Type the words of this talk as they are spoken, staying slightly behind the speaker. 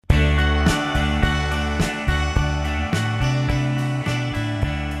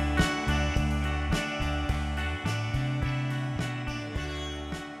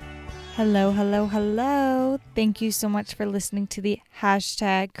Hello, hello, hello. Thank you so much for listening to the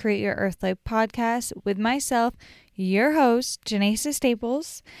hashtag Create Your Earth Life podcast with myself, your host, Janessa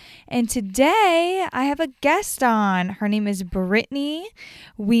Staples. And today I have a guest on. Her name is Brittany.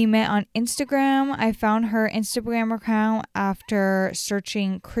 We met on Instagram. I found her Instagram account after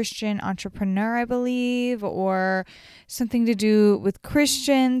searching Christian entrepreneur, I believe, or something to do with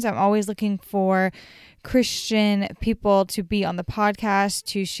Christians. I'm always looking for Christian people to be on the podcast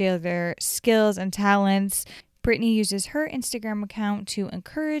to share their skills and talents. Brittany uses her Instagram account to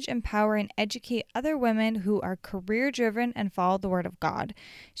encourage, empower, and educate other women who are career-driven and follow the Word of God.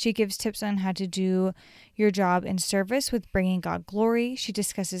 She gives tips on how to do your job in service with bringing God glory. She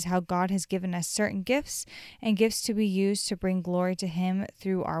discusses how God has given us certain gifts and gifts to be used to bring glory to Him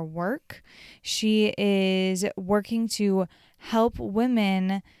through our work. She is working to help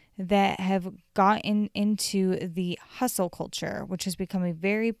women that have gotten into the hustle culture, which has become a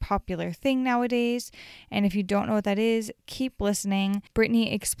very popular thing nowadays. And if you don't know what that is, keep listening.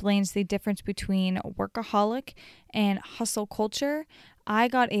 Brittany explains the difference between workaholic and hustle culture. I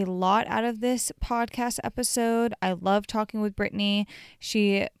got a lot out of this podcast episode. I love talking with Brittany.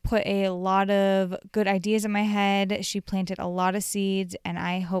 She put a lot of good ideas in my head. She planted a lot of seeds, and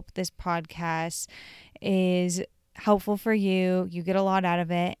I hope this podcast is helpful for you. You get a lot out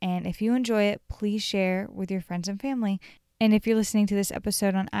of it. And if you enjoy it, please share with your friends and family. And if you're listening to this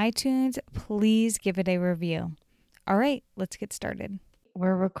episode on iTunes, please give it a review. All right, let's get started.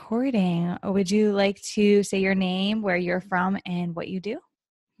 We're recording. Would you like to say your name, where you're from, and what you do?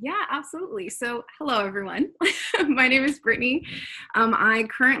 Yeah, absolutely. So, hello, everyone. My name is Brittany. I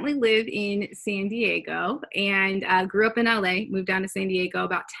currently live in San Diego and grew up in LA, moved down to San Diego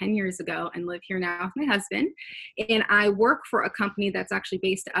about 10 years ago and live here now with my husband. And I work for a company that's actually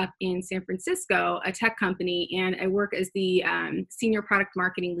based up in San Francisco, a tech company, and I work as the senior product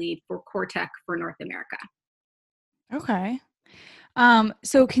marketing lead for CoreTech for North America. Okay.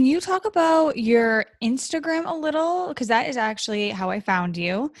 So can you talk about your Instagram a little? Because that is actually how I found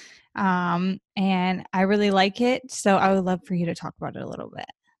you. And I really like it. So I would love for you to talk about it a little bit.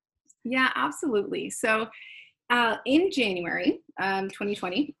 Yeah, absolutely. So in January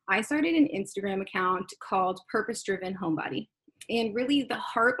 2020, I started an Instagram account called Purpose Driven Homebody. And really, the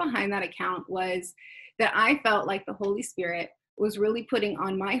heart behind that account was that I felt like the Holy Spirit was really putting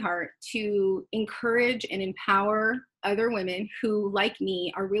on my heart to encourage and empower other women who, like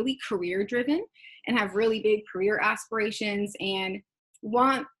me, are really career driven and have really big career aspirations and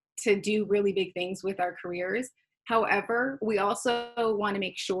want to do really big things with our careers. However, we also want to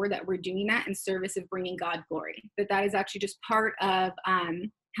make sure that we're doing that in service of bringing God glory, that is actually just part of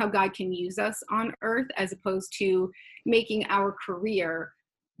how God can use us on earth, as opposed to making our career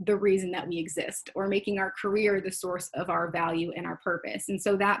the reason that we exist or making our career the source of our value and our purpose. And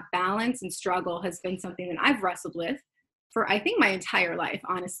so that balance and struggle has been something that I've wrestled with for, I think, my entire life,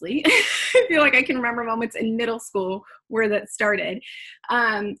 honestly. I feel like I can remember moments in middle school where that started.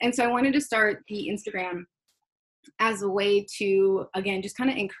 And so I wanted to start the Instagram as a way to, again, just kind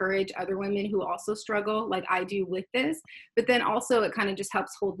of encourage other women who also struggle like I do with this. But then also it kind of just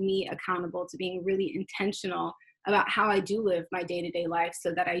helps hold me accountable to being really intentional about how I do live my day-to-day life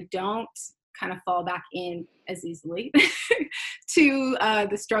so that I don't kind of fall back in as easily to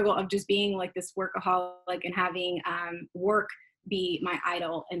the struggle of just being like this workaholic and having work be my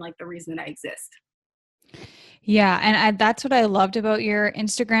idol and like the reason that I exist. Yeah, and that's what I loved about your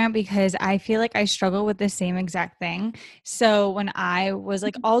Instagram, because I feel like I struggle with the same exact thing. So when I was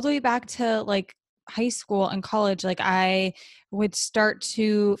like all the way back to like high school and college, like I would start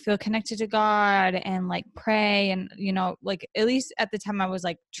to feel connected to God and like pray, and like at least at the time I was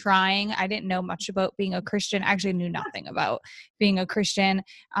like trying. I didn't know much about being a Christian. I actually knew nothing about being a Christian.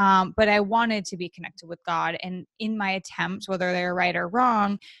 But I wanted to be connected with God, and in my attempts, whether they're right or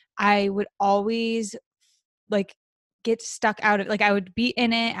wrong, I would always like get stuck out of, like I would be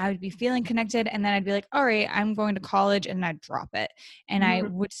in it, I would be feeling connected, and then I'd be like, all right, I'm going to college, and I'd drop it. And I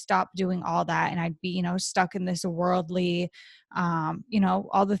would stop doing all that, and I'd be, stuck in this worldly,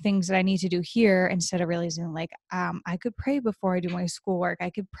 all the things that I need to do here, instead of realizing like, I could pray before I do my schoolwork.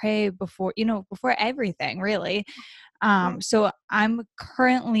 I could pray before, before everything really. So I'm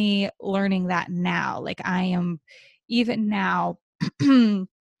currently learning that now. Like I am even now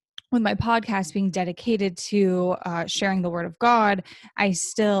with my podcast being dedicated to sharing the word of God, I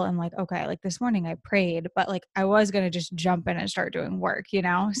still am like, okay, like this morning I prayed, but like I was going to just jump in and start doing work,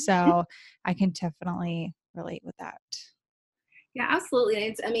 so I can definitely relate with that. Yeah, absolutely. And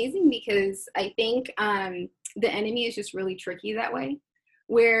it's amazing because I think the enemy is just really tricky that way,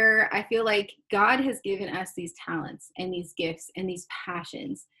 where I feel like God has given us these talents and these gifts and these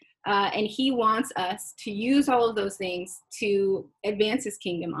passions, And he wants us to use all of those things to advance his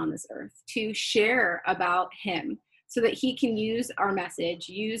kingdom on this earth, to share about him so that he can use our message,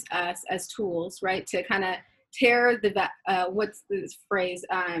 use us as tools, right? To kind of tear what's this phrase?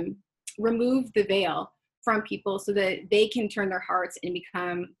 Remove the veil from people so that they can turn their hearts and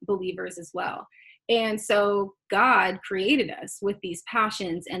become believers as well. And so God created us with these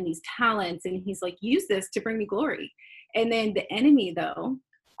passions and these talents, and he's like, use this to bring me glory. And then the enemy, though,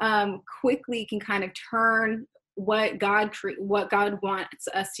 quickly can kind of turn what God wants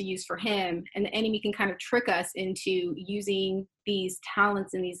us to use for him, and the enemy can kind of trick us into using these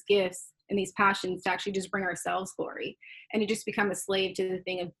talents and these gifts and these passions to actually just bring ourselves glory, and to just become a slave to the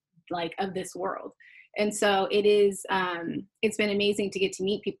thing of this world. And so it's been amazing to get to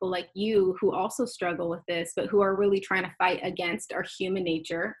meet people like you who also struggle with this, but who are really trying to fight against our human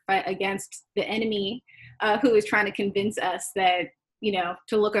nature, fight against the enemy, who is trying to convince us that,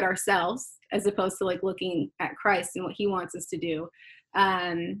 to look at ourselves as opposed to like looking at Christ and what he wants us to do.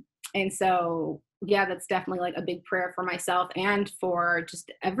 And so, yeah, that's definitely like a big prayer for myself and for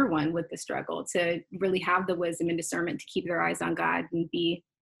just everyone with the struggle, to really have the wisdom and discernment to keep their eyes on God and be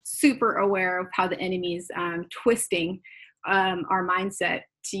super aware of how the enemy is twisting our mindset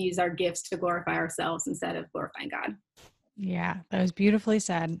to use our gifts to glorify ourselves instead of glorifying God. Yeah, that was beautifully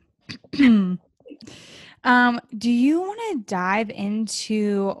said. Do you want to dive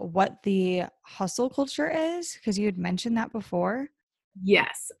into what the hustle culture is? Because you had mentioned that before.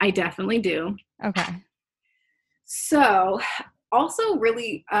 Yes, I definitely do. Okay. So also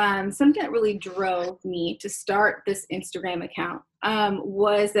really something that really drove me to start this Instagram account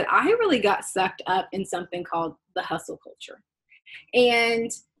was that I really got sucked up in something called the hustle culture.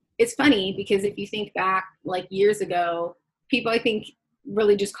 And it's funny because if you think back like years ago, people I think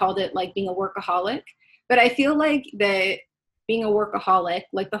really just called it like being a workaholic. But I feel like that being a workaholic,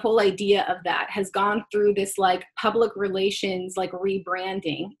 like the whole idea of that has gone through this like public relations, like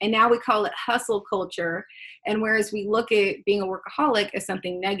rebranding. And now we call it hustle culture. And whereas we look at being a workaholic as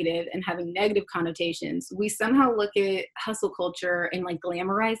something negative and having negative connotations, we somehow look at hustle culture and like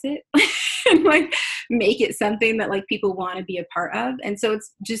glamorize it and like make it something that like people want to be a part of. And so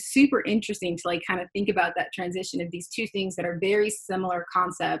it's just super interesting to like kind of think about that transition of these two things that are very similar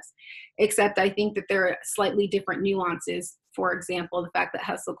concepts, except I think that there are slightly different nuances. For example, the fact that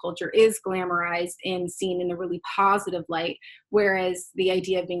hustle culture is glamorized and seen in a really positive light, whereas the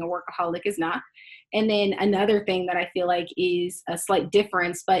idea of being a workaholic is not. And then another thing that I feel like is a slight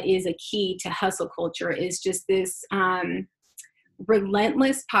difference, but is a key to hustle culture, is just this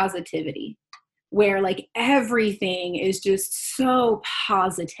relentless positivity, where like everything is just so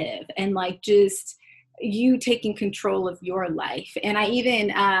positive and like just you taking control of your life. And I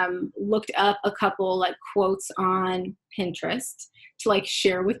even looked up a couple like quotes on Pinterest to like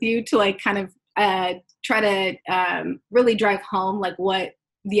share with you, to like kind of try to really drive home like what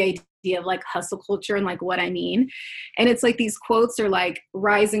the idea of like hustle culture and like what I mean. And it's like these quotes are like,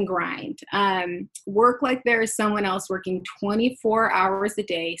 rise and grind, work like there is someone else working 24 hours a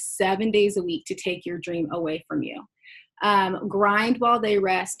day, 7 days a week to take your dream away from you. Grind while they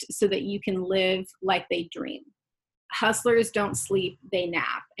rest so that you can live like they dream. Hustlers don't sleep, they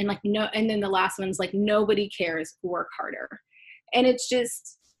nap. And like no, and then the last one's like, nobody cares, work harder. And it's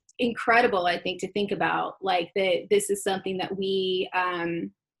just incredible, I think, to think about like that this is something that we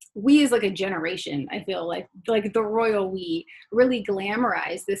as like a generation, I feel like the royal we really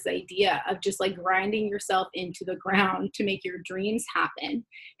glamorize this idea of just like grinding yourself into the ground to make your dreams happen.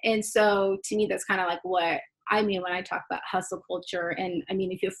 And so to me, that's kind of like what I mean when I talk about hustle culture. And I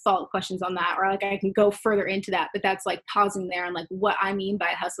mean, if you have follow-up questions on that, or like I can go further into that, but that's like pausing there and like what I mean by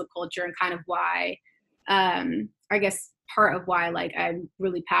hustle culture and kind of why, I guess part of why like I'm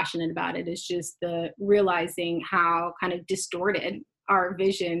really passionate about it is just the realizing how kind of distorted our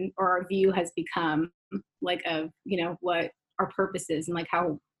vision or our view has become, like of, what our purpose is, and like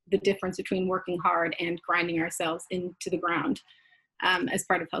how the difference between working hard and grinding ourselves into the ground as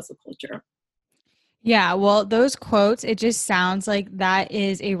part of hustle culture. Yeah, well, those quotes, it just sounds like that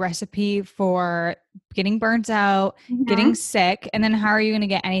is a recipe for getting burnt out, getting sick, and then how are you going to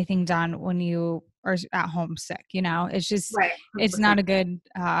get anything done when you are at home sick? It's just, right. It's not a good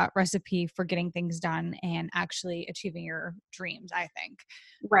recipe for getting things done and actually achieving your dreams, I think.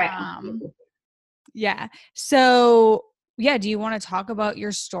 Right. Yeah. So, yeah, do you want to talk about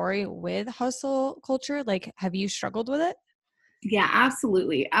your story with hustle culture? Like, have you struggled with it? Yeah,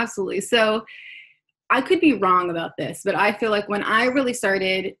 absolutely. Absolutely. So I could be wrong about this, but I feel like when I really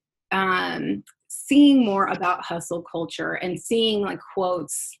started seeing more about hustle culture and seeing like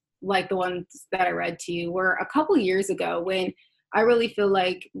quotes like the ones that I read to you were a couple years ago when I really feel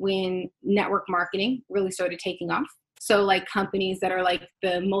like when network marketing really started taking off, so like companies that are like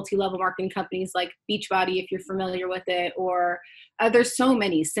the multi-level marketing companies like Beachbody, if you're familiar with it, or there's so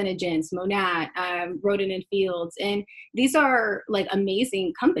many, Synogens, Monat, Roden and Fields, and these are like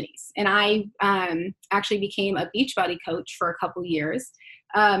amazing companies. And I actually became a Beachbody coach for a couple years,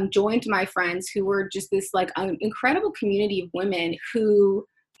 joined my friends who were just this like incredible community of women who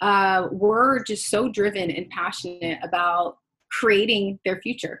were just so driven and passionate about creating their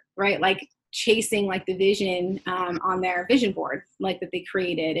future, right? Like chasing like the vision on their vision board, like that they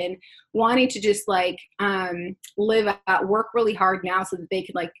created, and wanting to just like live out, work really hard now so that they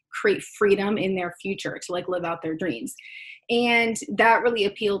could like create freedom in their future to like live out their dreams. And that really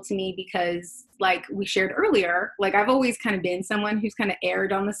appealed to me because, like we shared earlier, like I've always kind of been someone who's kind of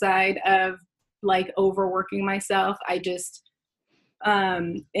erred on the side of like overworking myself. I just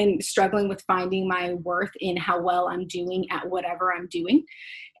and struggling with finding my worth in how well I'm doing at whatever I'm doing.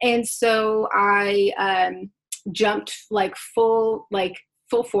 And so I jumped like full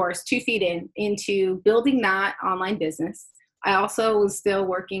force, 2 feet into building that online business. I also was still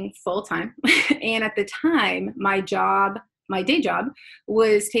working full time. And at the time, my day job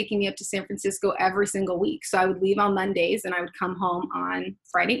was taking me up to San Francisco every single week. So I would leave on Mondays and I would come home on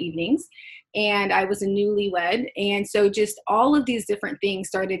Friday evenings. And I was a newlywed. And so just all of these different things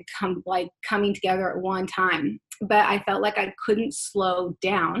started coming together at one time. But I felt like I couldn't slow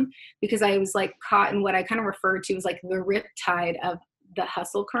down because I was like caught in what I kind of referred to as like the riptide of the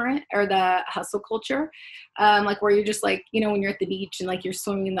hustle current or the hustle culture. Like where you're just like, you know, when you're at the beach and like you're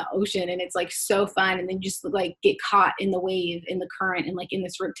swimming in the ocean and it's like so fun. And then you just like get caught in the wave, in the current, and like in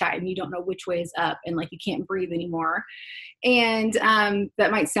this riptide, and you don't know which way is up, and like you can't breathe anymore. And that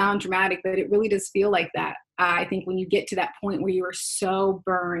might sound dramatic, but it really does feel like that. I think when you get to that point where you are so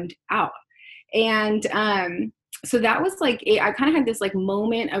burned out. And so that was like, I kind of had this like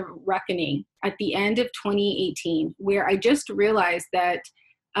moment of reckoning at the end of 2018, where I just realized that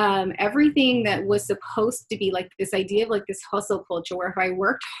everything that was supposed to be like this idea of like this hustle culture, where if I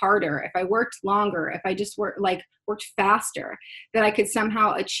worked harder, if I worked longer, if I just worked faster, that I could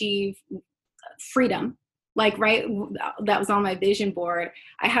somehow achieve freedom. Like, right, that was on my vision board.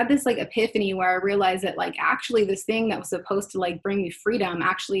 I had this like epiphany where I realized that like actually this thing that was supposed to like bring me freedom,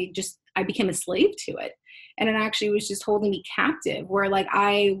 actually just I became a slave to it. And it actually was just holding me captive, where like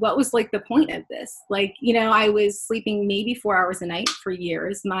what was like the point of this? Like, you know, I was sleeping maybe 4 hours a night for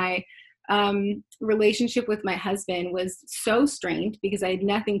years. My relationship with my husband was so strained because I had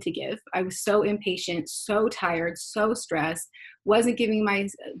nothing to give. I was so impatient, so tired, so stressed, wasn't giving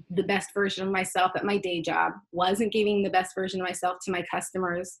the best version of myself at my day job, wasn't giving the best version of myself to my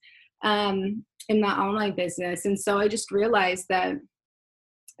customers in the online business. And so I just realized that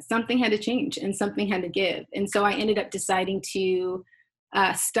something had to change and something had to give. And so I ended up deciding to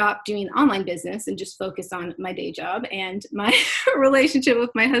stop doing online business and just focus on my day job and my relationship with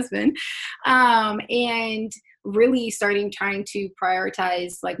my husband, and really trying to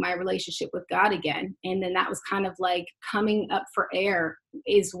prioritize like my relationship with God again. And then that was kind of like coming up for air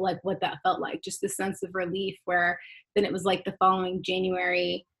is what that felt like, just the sense of relief, where then it was like the following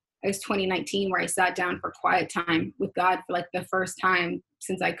January, it was 2019, where I sat down for quiet time with God for like the first time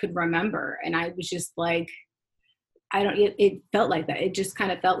since I could remember. And I was just like, it felt like that. It just kind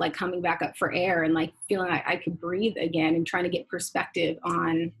of felt like coming back up for air and like feeling like I could breathe again and trying to get perspective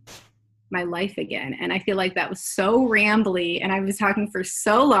on my life again. And I feel like that was so rambly and I was talking for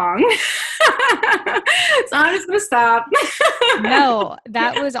so long. So I'm just going to stop. No,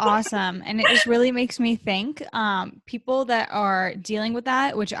 that was awesome. And it just really makes me think, people that are dealing with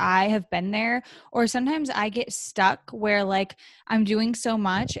that, which I have been there, or sometimes I get stuck where like I'm doing so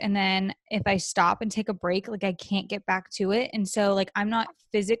much and then if I stop and take a break, like I can't get back to it. And so like I'm not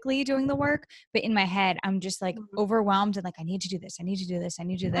physically doing the work, but in my head, I'm just like overwhelmed and like, I need to do this. I need to do this. I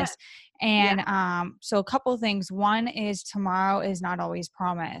need to do this. And so a couple of things. One is tomorrow is not always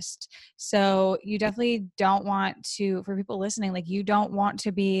promised. So you definitely don't want to, for people listening, like you don't want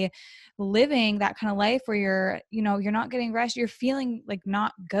to be living that kind of life where you're not getting rest. You're feeling like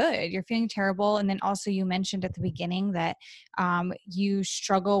not good. You're feeling terrible. And then also you mentioned at the beginning that you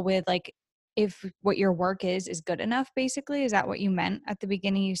struggle with like, if what your work is good enough, basically. Is that what you meant at the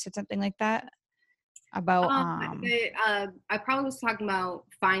beginning? You said something like that about, I probably was talking about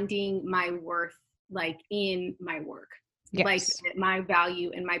finding my worth, like in my work, yes. Like my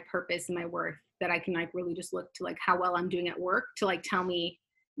value and my purpose and my worth, that I can like really just look to like how well I'm doing at work to like tell me,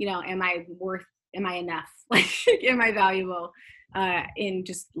 you know, am I enough? Like, am I valuable in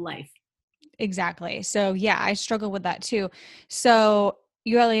just life? Exactly. So yeah, I struggle with that too. So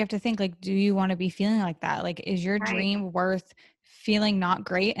you really have to think like, do you want to be feeling like that? Like, is your Right. dream worth feeling not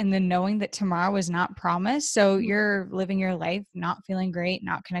great and then knowing that tomorrow is not promised. So you're living your life not feeling great,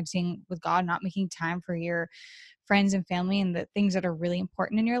 not connecting with God, not making time for your friends and family and the things that are really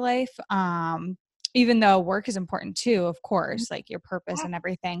important in your life. Even though work is important too, of course, like your purpose and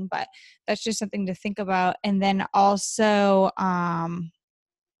everything, but that's just something to think about. And then also,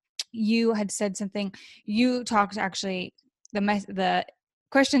 you had said something, you talked actually, the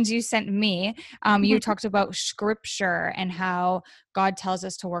questions you sent me, you talked about scripture and how God tells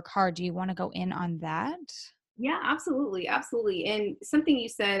us to work hard. Do you want to go in on that? Yeah, absolutely. Absolutely. And something you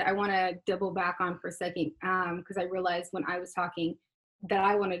said, I want to double back on for a second, because I realized when I was talking that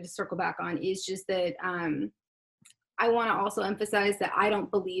I wanted to circle back on is just that I want to also emphasize that I don't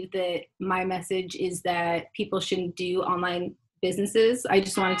believe that my message is that people shouldn't do online businesses. I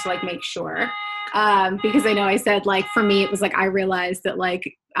just wanted to like make sure, because I know I said like for me, it was like I realized that like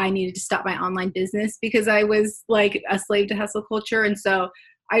I needed to stop my online business because I was like a slave to hustle culture. And so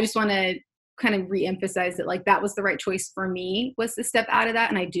I just want to kind of re-emphasize that like that was the right choice for me, was to step out of that.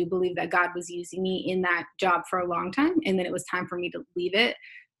 And I do believe that God was using me in that job for a long time, and then it was time for me to leave it.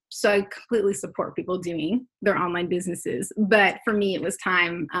 So I completely support people doing their online businesses, but for me it was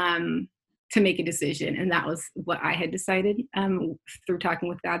time to make a decision, and that was what I had decided through talking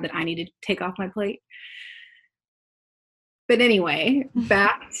with God, that I needed to take off my plate. But anyway,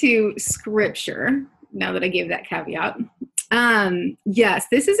 back to scripture, now that I gave that caveat. Yes,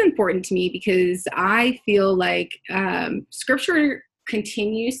 this is important to me because I feel like scripture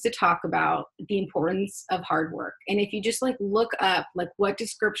continues to talk about the importance of hard work. And if you just like look up, like, what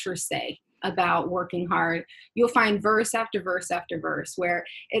does scripture say about working hard, you'll find verse after verse after verse where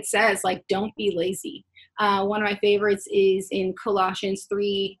it says like, don't be lazy. One of my favorites is in Colossians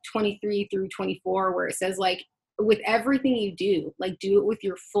 3:23 through 24, where it says like, with everything you do, like do it with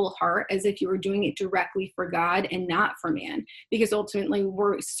your full heart as if you were doing it directly for God and not for man, because ultimately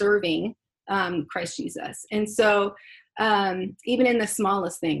we're serving Christ Jesus. And so even in the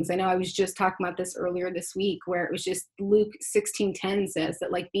smallest things, I know I was just talking about this earlier this week, where it was just Luke 16:10 says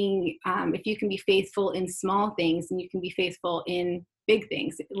that like being, if you can be faithful in small things, then you can be faithful in big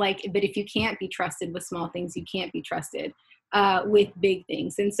things. Like, but if you can't be trusted with small things, you can't be trusted with big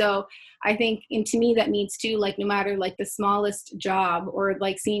things. And so I think, and to me that means too, like no matter like the smallest job or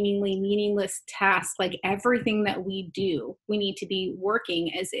like seemingly meaningless task, like everything that we do, we need to be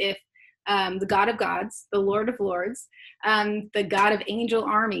working as if the God of gods, the Lord of lords, the God of angel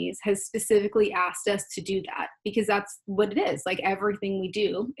armies has specifically asked us to do that, because that's what it is. Like everything we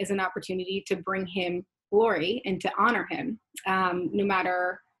do is an opportunity to bring him glory and to honor him, no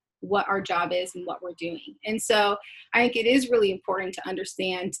matter what our job is and what we're doing. And so I think it is really important to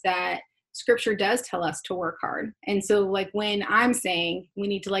understand that scripture does tell us to work hard. And so like when I'm saying we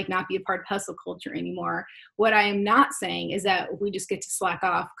need to like not be a part of hustle culture anymore, what I am not saying is that we just get to slack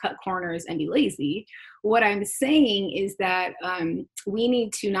off, cut corners, and be lazy. What I'm saying is that we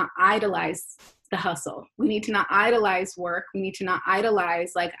need to not idolize the hustle. We need to not idolize work. We need to not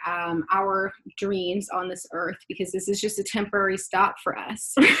idolize like our dreams on this earth, because this is just a temporary stop for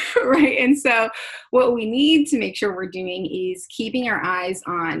us, right? And so what we need to make sure we're doing is keeping our eyes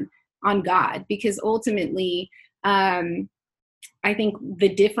on God, because ultimately, I think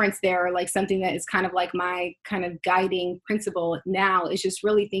the difference there, like something that is kind of like my kind of guiding principle now, is just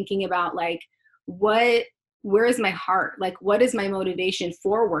really thinking about like, where is my heart? Like, what is my motivation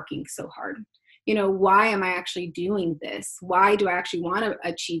for working so hard? You know, why am I actually doing this? Why do I actually want to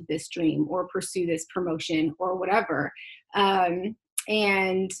achieve this dream or pursue this promotion or whatever?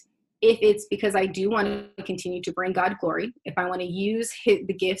 And if it's because I do want to continue to bring God glory, if I want to use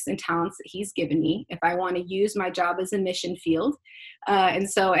the gifts and talents that he's given me, if I want to use my job as a mission field, and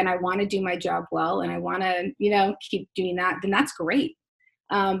I want to do my job well, and I want to, you know, keep doing that, then that's great.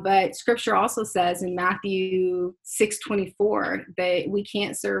 But scripture also says in Matthew 6:24 that we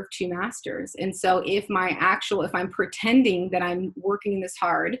can't serve two masters. And so if I'm pretending that I'm working this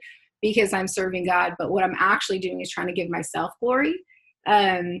hard because I'm serving God, but what I'm actually doing is trying to give myself glory,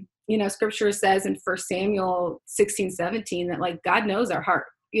 you know, scripture says in 1 Samuel 16:17 that like God knows our heart.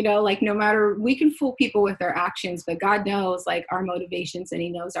 You know, like no matter, we can fool people with their actions, but God knows like our motivations and he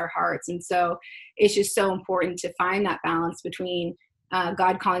knows our hearts. And so it's just so important to find that balance between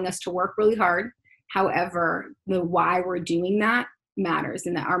God calling us to work really hard. However, the why we're doing that matters,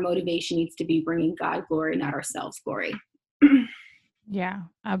 and that our motivation needs to be bringing God glory, not ourselves glory. Yeah,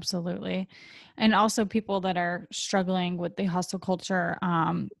 absolutely. And also people that are struggling with the hustle culture,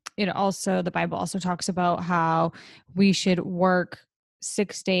 the Bible also talks about how we should work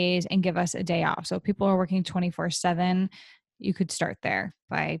 6 days and give us a day off. So if people are working 24/7, you could start there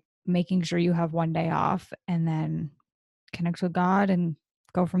by making sure you have one day off and then connect with God and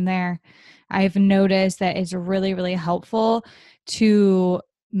go from there. I've noticed that it's really, really helpful to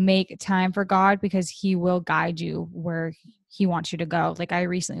make time for God because he will guide you where he wants you to go. Like I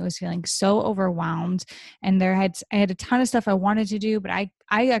recently was feeling so overwhelmed and I had a ton of stuff I wanted to do, but I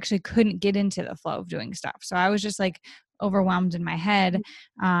actually couldn't get into the flow of doing stuff. So I was just like overwhelmed in my head.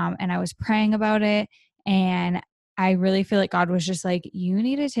 And I was praying about it, and I really feel like God was just like, you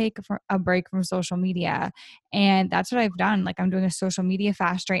need to take a break from social media. And that's what I've done. Like I'm doing a social media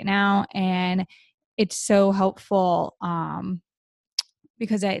fast right now, and it's so helpful.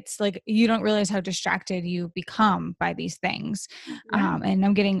 Because it's like you don't realize how distracted you become by these things. Yeah. And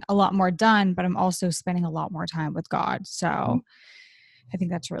I'm getting a lot more done, but I'm also spending a lot more time with God. So I think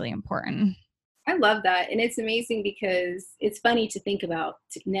that's really important. I love that. And it's amazing because it's funny to think about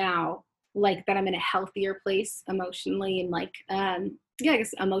now, like that I'm in a healthier place emotionally and like, yeah, I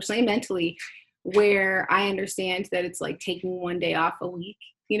guess emotionally and mentally, where I understand that it's like taking one day off a week.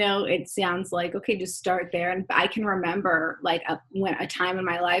 You know, it sounds like, okay, just start there. And I can remember like a time in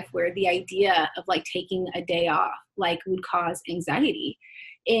my life where the idea of like taking a day off, like would cause anxiety.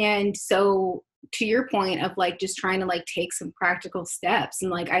 And so to your point of like just trying to like take some practical steps,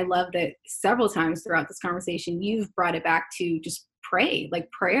 and like I love that several times throughout this conversation you've brought it back to just pray, like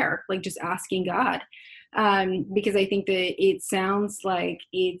prayer, like just asking God, because I think that it sounds like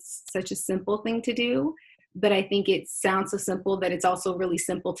it's such a simple thing to do, but I think it sounds so simple that it's also really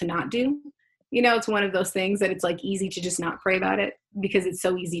simple to not do. You know, it's one of those things that it's like easy to just not pray about it because it's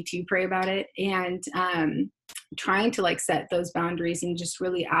so easy to pray about it. And trying to like set those boundaries and just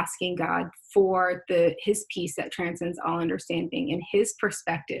really asking God for his peace that transcends all understanding and his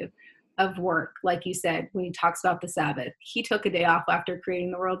perspective of work. Like you said, when he talks about the Sabbath, he took a day off after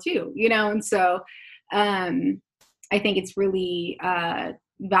creating the world too, you know? And so I think it's really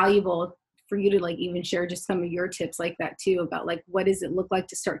valuable for you to like even share just some of your tips like that too, about like, what does it look like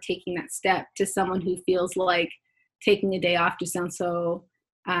to start taking that step to someone who feels like taking a day off just sounds so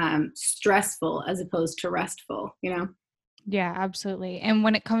stressful as opposed to restful, you know? Yeah, absolutely. And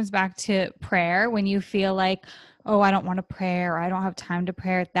when it comes back to prayer, when you feel like, oh, I don't want to pray or I don't have time to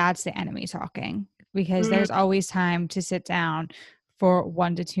pray, that's the enemy talking, because Mm, there's always time to sit down for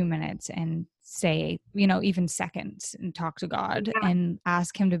 1 to 2 minutes and say, even seconds, and talk to God yeah. and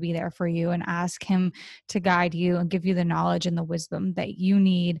ask him to be there for you and ask him to guide you and give you the knowledge and the wisdom that you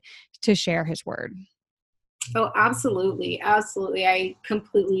need to share his word. Oh, absolutely. Absolutely. I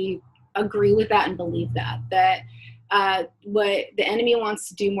completely agree with that and believe that what the enemy wants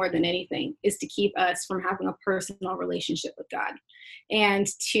to do more than anything is to keep us from having a personal relationship with God, and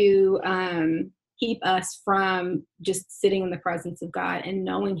to keep us from just sitting in the presence of God and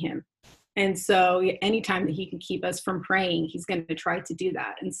knowing him. And so anytime that he can keep us from praying, he's going to try to do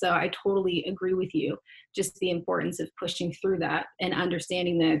that. And so I totally agree with you, just the importance of pushing through that and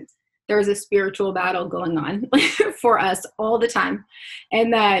understanding that there's a spiritual battle going on for us all the time.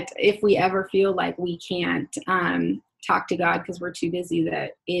 And that if we ever feel like we can't talk to God because we're too busy,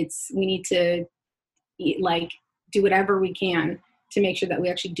 that we need to like do whatever we can to make sure that we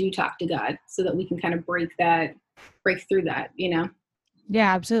actually do talk to God so that we can kind of break through that, you know?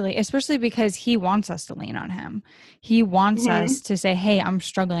 Yeah, absolutely. Especially because he wants us to lean on him. He wants Mm-hmm. us to say, hey, I'm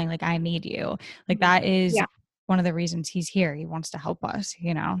struggling. Like, I need you. Like, that is Yeah. one of the reasons he's here. He wants to help us,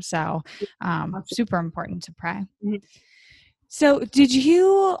 So, super important to pray. Mhm. So, did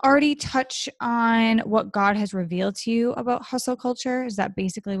you already touch on what God has revealed to you about hustle culture? Is that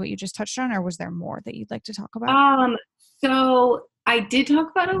basically what you just touched on, or was there more that you'd like to talk about? Um, so I did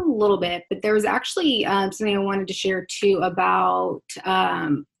talk about it a little bit, but there was actually something I wanted to share too about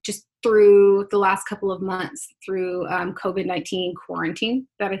just through the last couple of months through COVID-19 quarantine,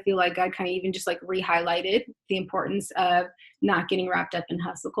 that I feel like God kind of even just like re-highlighted the importance of not getting wrapped up in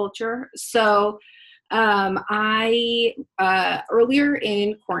hustle culture. So I earlier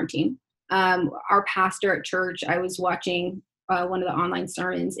in quarantine, our pastor at church, I was watching one of the online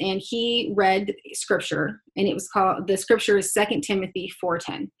sermons, and he read scripture, and the scripture is 2 Timothy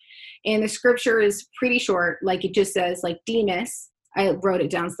 4:10. And the scripture is pretty short. Like it just says like Demas, I wrote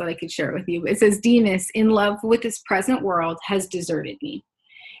it down so that I could share it with you. It says Demas, in love with this present world, has deserted me.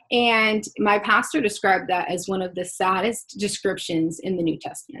 And my pastor described that as one of the saddest descriptions in the New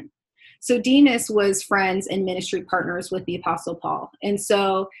Testament. So Demas was friends and ministry partners with the Apostle Paul. And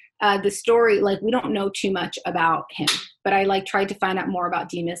so the story, like we don't know too much about him, but I like tried to find out more about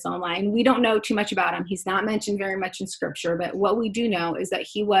Demas online. We don't know too much about him. He's not mentioned very much in scripture, but what we do know is that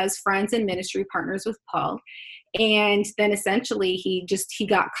he was friends and ministry partners with Paul. And then essentially he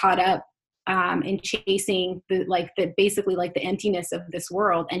got caught up in chasing basically like the emptiness of this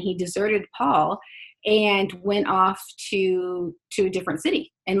world. And he deserted Paul and went off to a different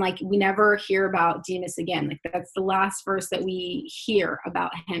city. And like, we never hear about Demas again. Like, that's the last verse that we hear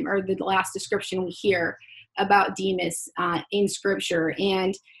about him, or the last description we hear about Demas in scripture.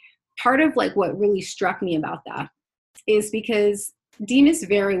 And part of like what really struck me about that is because Demas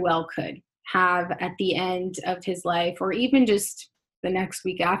very well could have, at the end of his life, or even just the next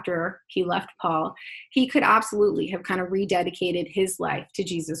week after he left Paul, he could absolutely have kind of rededicated his life to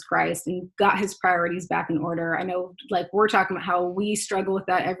Jesus Christ and got his priorities back in order. I know, like, we're talking about how we struggle with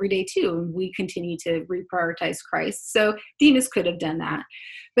that every day too, and we continue to reprioritize Christ. So Demas could have done that.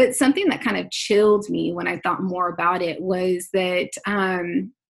 But something that kind of chilled me when I thought more about it was that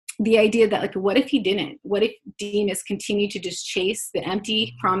the idea that, like, what if he didn't? What if Demas continued to just chase the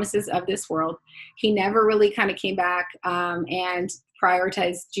empty promises of this world? He never really kind of came back and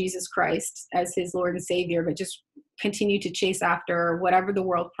prioritized Jesus Christ as his Lord and Savior, but just continued to chase after whatever the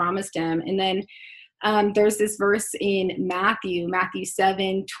world promised him. And then there's this verse in Matthew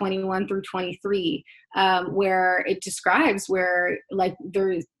 7:21 through 23, where it describes where, like,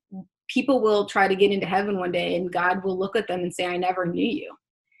 there's people will try to get into heaven one day and God will look at them and say, I never knew you.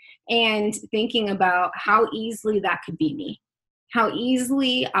 And thinking about how easily that could be me, how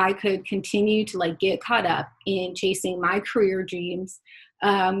easily I could continue to like get caught up in chasing my career dreams,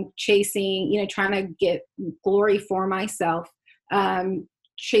 chasing, trying to get glory for myself,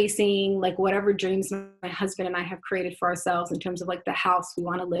 chasing like whatever dreams my husband and I have created for ourselves in terms of like the house we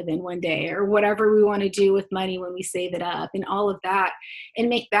want to live in one day, or whatever we want to do with money when we save it up, and all of that, and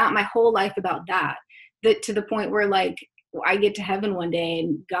make that my whole life about that to the point where, like, I get to heaven one day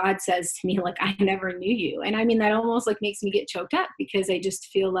and God says to me, like, I never knew you. And I mean, that almost like makes me get choked up, because I just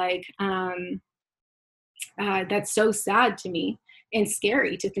feel like that's so sad to me and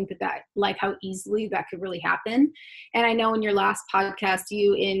scary to think that like how easily that could really happen. And I know in your last podcast,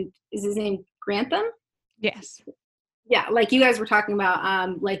 is his name Grantham? Yes. Yeah. Like, you guys were talking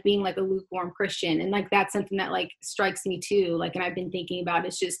about like being like a lukewarm Christian. And like, that's something that like strikes me too. Like, and I've been thinking about,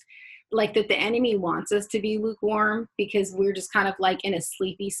 it's just like that the enemy wants us to be lukewarm because we're just kind of like in a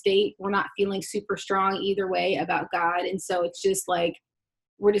sleepy state. We're not feeling super strong either way about God. And so it's just like,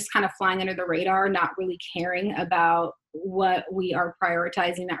 we're just kind of flying under the radar, not really caring about what we are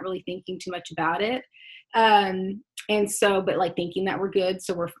prioritizing, not really thinking too much about it. And so, but like thinking that we're good.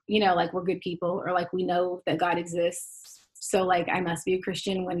 So we're, like, we're good people, or like we know that God exists. So like, I must be a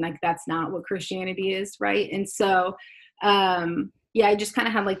Christian, when like, that's not what Christianity is. Right. And so, yeah, I just kind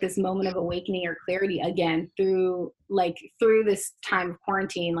of had like this moment of awakening or clarity again through this time of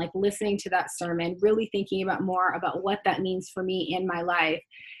quarantine, like listening to that sermon, really thinking about more about what that means for me in my life.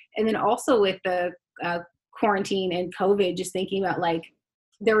 And then also with the quarantine and COVID, just thinking about like,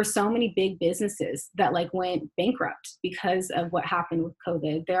 there were so many big businesses that like went bankrupt because of what happened with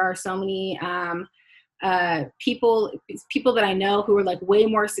COVID. There are so many people that I know who are like way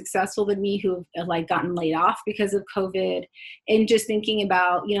more successful than me, who have like gotten laid off because of COVID. And just thinking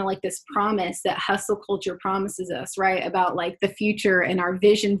about, like this promise that hustle culture promises us, right? About like the future and our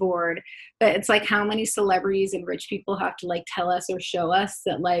vision board. But it's like, how many celebrities and rich people have to like tell us or show us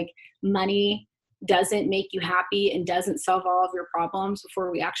that like money doesn't make you happy and doesn't solve all of your problems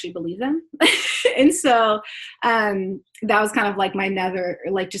before we actually believe them. And so that was kind of like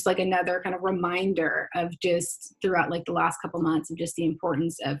another kind of reminder of just throughout like the last couple months of just the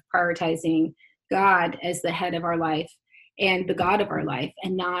importance of prioritizing God as the head of our life and the God of our life,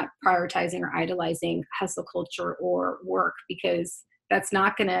 and not prioritizing or idolizing hustle culture or work, because that's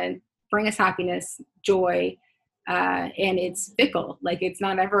not going to bring us happiness, joy, and it's fickle. Like,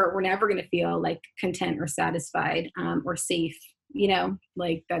 we're never going to feel like content or satisfied or safe,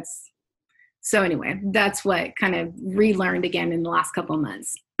 like that's, so anyway, that's what kind of relearned again in the last couple of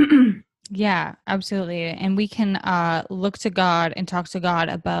months. Yeah, absolutely. And we can look to God and talk to God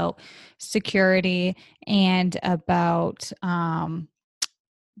about security and about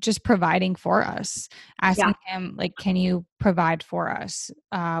just providing for us, asking him, like, can you provide for us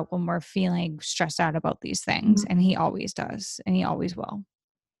when we're feeling stressed out about these things? Mm-hmm. And he always does, and he always will.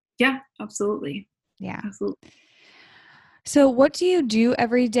 Yeah, absolutely. Yeah. Absolutely. So what do you do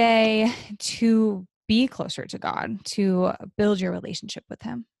every day to be closer to God, to build your relationship with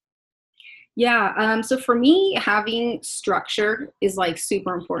him? Yeah. So for me, having structure is like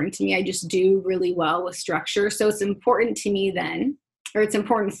super important to me. I just do really well with structure. So it's important to me then, or it's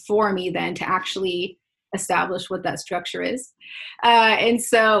important for me then, to actually establish what that structure is. And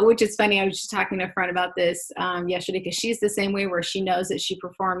so, which is funny, I was just talking to a friend about this yesterday, because she's the same way, where she knows that she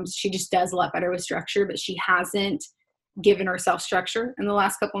just does a lot better with structure, but she hasn't given herself structure in the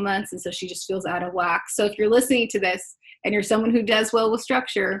last couple months. And so she just feels out of whack. So if you're listening to this and you're someone who does well with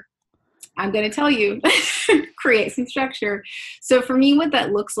structure, I'm going to tell you, create some structure. So for me, what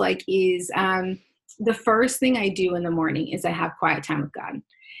that looks like is the first thing I do in the morning is I have quiet time with God.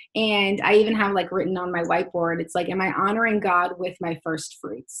 And I even have like written on my whiteboard, it's like, am I honoring God with my first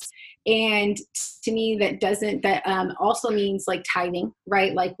fruits? And to me, that also means like tithing,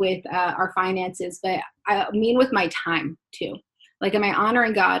 right? Like with our finances, but I mean with my time too. Like, am I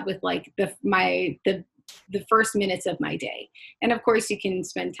honoring God with like the first minutes of my day? And of course, you can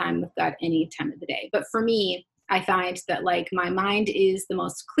spend time with God any time of the day. But for me, I find that like my mind is the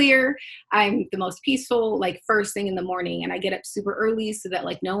most clear. I'm the most peaceful, like first thing in the morning. And I get up super early so that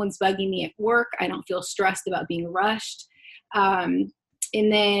like no one's bugging me at work. I don't feel stressed about being rushed. And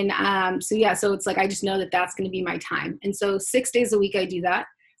then, so it's like, I just know that that's going to be my time. And so 6 days a week, I do that,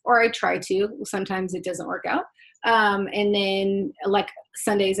 or I try to. Sometimes it doesn't work out. And then like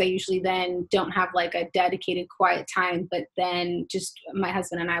Sundays, I usually then don't have like a dedicated quiet time, but then just my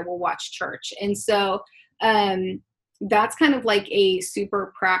husband and I will watch church. And so, that's kind of like a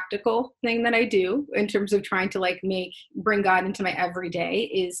super practical thing that I do in terms of trying to like bring God into my everyday,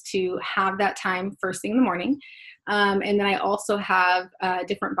 is to have that time first thing in the morning. And then I also have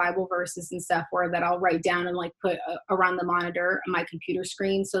different Bible verses and stuff that I'll write down and like put around the monitor on my computer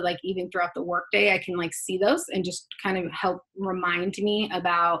screen. So like even throughout the workday, I can like see those and just kind of help remind me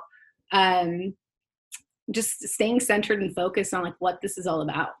about just staying centered and focused on like what this is all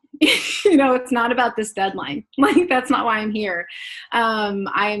about. It's not about this deadline. Like, that's not why I'm here.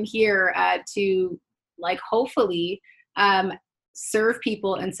 I am here to like, hopefully, serve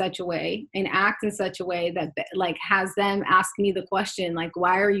people in such a way and act in such a way that like has them ask me the question, like,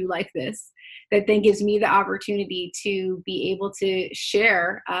 why are you like this? That then gives me the opportunity to be able to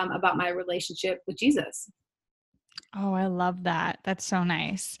share about my relationship with Jesus. Oh, I love that. That's so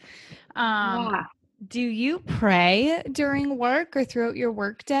nice. Yeah. Do you pray during work or throughout your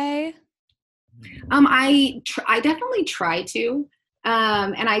work day? I definitely try to.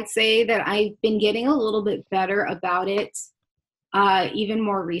 And I'd say that I've been getting a little bit better about it, even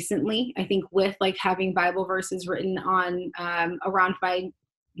more recently. I think with like having Bible verses written on around my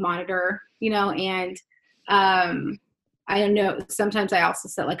monitor, and I don't know. Sometimes I also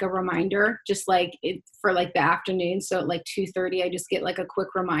set like a reminder, just like for like the afternoon. So at like 2:30, I just get like a quick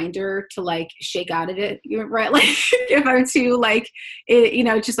reminder to like shake out of it, right? Like if I'm too like,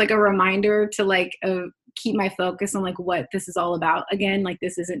 just like a reminder to like keep my focus on like what this is all about. Again, like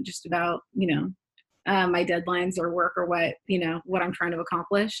this isn't just about my deadlines or work or what I'm trying to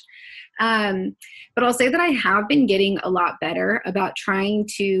accomplish. But I'll say that I have been getting a lot better about trying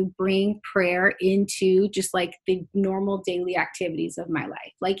to bring prayer into just like the normal daily activities of my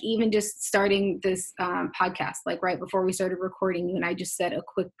life. Like even just starting this podcast, like right before we started recording, you and I just said a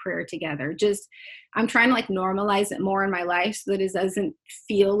quick prayer together. I'm trying to like normalize it more in my life so that it doesn't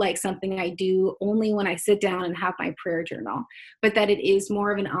feel like something I do only when I sit down and have my prayer journal, but that it is more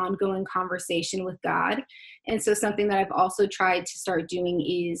of an ongoing conversation with God. And so something that I've also tried to start doing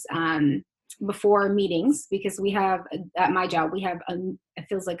is before meetings, because we have at my job, it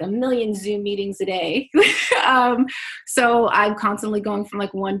feels like a million Zoom meetings a day. So I'm constantly going from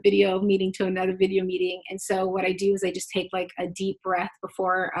like one video meeting to another video meeting. And so what I do is I just take like a deep breath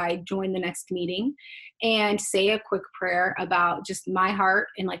before I join the next meeting and say a quick prayer about just my heart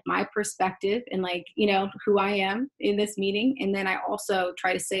and like my perspective and like, who I am in this meeting. And then I also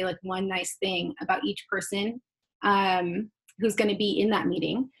try to say like one nice thing about each person who's going to be in that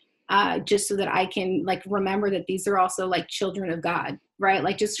meeting. Just so that I can like remember that these are also like children of God, right?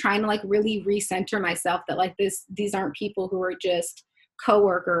 Like just trying to like really recenter myself that like these aren't people who are just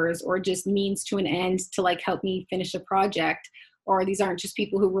coworkers or just means to an end to like help me finish a project, or these aren't just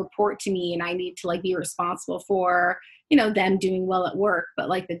people who report to me and I need to like be responsible for, them doing well at work, but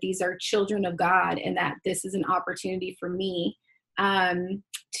like that these are children of God and that this is an opportunity for me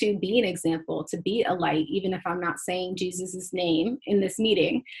to be an example, to be a light, even if I'm not saying Jesus's name in this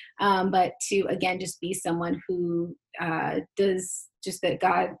meeting, but to, again, just be someone who does just that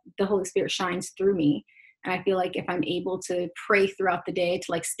God, the Holy Spirit shines through me. And I feel like if I'm able to pray throughout the day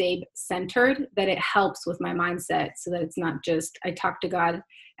to like stay centered, that it helps with my mindset so that it's not just I talk to God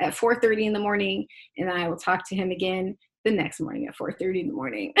at 4:30 in the morning and then I will talk to him again the next morning at 4:30 in the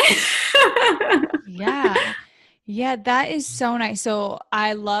morning. Yeah. Yeah, that is so nice. So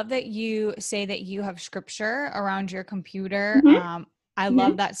I love that you say that you have scripture around your computer. Mhm, I mhm.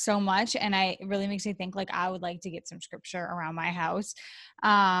 love that so much. And it really makes me think like I would like to get some scripture around my house.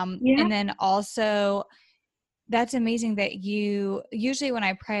 Yeah. And then also that's amazing that usually when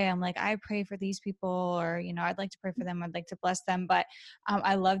I pray, I'm like, I pray for these people or, I'd like to pray for them. I'd like to bless them. But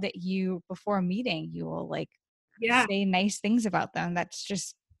I love that before a meeting, you will like Yeah. say nice things about them. That's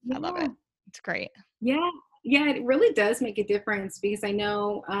just I love it. Yeah. It's great. Yeah. Yeah, it really does make a difference because I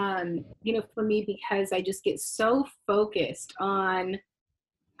know, for me, because I just get so focused on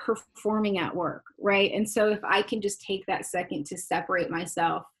performing at work, right? And so if I can just take that second to separate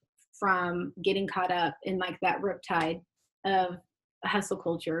myself from getting caught up in like that riptide of hustle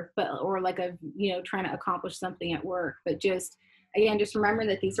culture, but or like a trying to accomplish something at work, but just again, just remember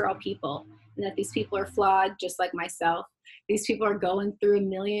that these are all people and that these people are flawed just like myself. These people are going through a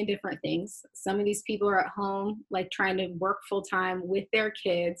million different things. Some of these people are at home like trying to work full time with their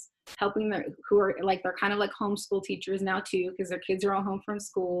kids, helping their who are like they're kind of like homeschool teachers now too because their kids are all home from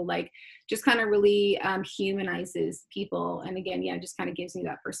school, like just kind of really humanizes people. And again, yeah, just kind of gives me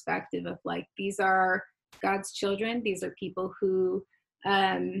that perspective of like these are God's children. These are people who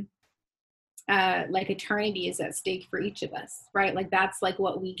like eternity is at stake for each of us, right? Like that's like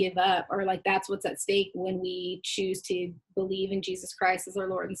what we give up, or like that's what's at stake when we choose to believe in Jesus Christ as our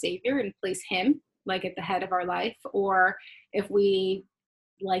Lord and Savior and place him like at the head of our life, or if we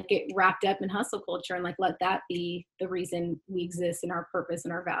like get wrapped up in hustle culture and like let that be the reason we exist and our purpose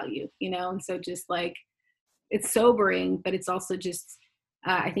and our value, and so just like it's sobering, but it's also just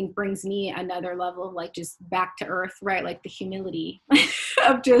I think brings me another level of like just back to earth, right? Like the humility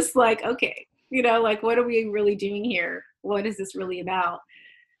of just like, okay, like what are we really doing here? What is this really about?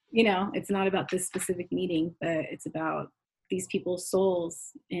 It's not about this specific meeting, but it's about these people's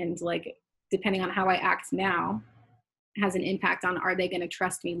souls. And like, depending on how I act now has an impact on, are they going to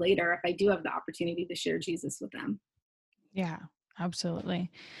trust me later if I do have the opportunity to share Jesus with them? Yeah, absolutely.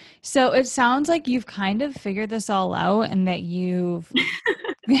 So it sounds like you've kind of figured this all out and that you've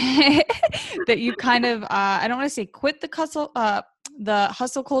that you kind of I don't want to say quit the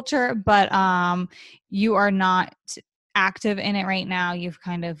hustle culture, but you are not active in it right now. You've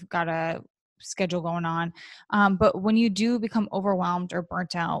kind of got a schedule going on. But when you do become overwhelmed or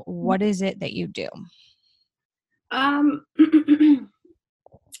burnt out, what is it that you do? Um,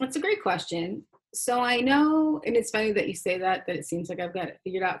 That's a great question. So I know, and it's funny that you say that it seems like I've got it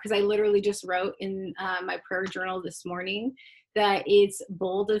figured out because I literally just wrote in my prayer journal this morning that I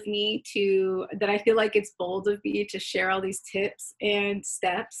feel like it's bold of me to share all these tips and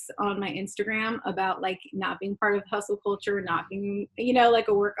steps on my Instagram about like not being part of hustle culture, not being, like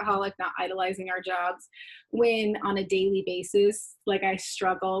a workaholic, not idolizing our jobs when on a daily basis, like I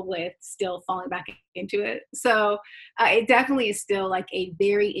struggle with still falling back into it. So it definitely is still like a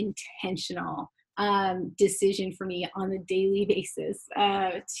very intentional decision for me on a daily basis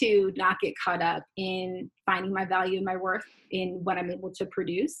to not get caught up in finding my value and my worth in what I'm able to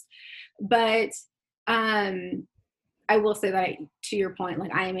produce. But I will say that to your point,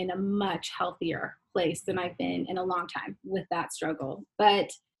 like I am in a much healthier place than I've been in a long time with that struggle.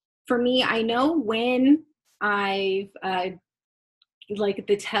 But for me, I know when I've like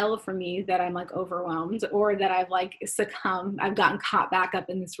the tell for me that I'm like overwhelmed or that I've like succumbed, I've gotten caught back up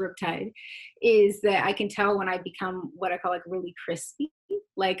in this riptide, is that I can tell when I become what I call like really crispy,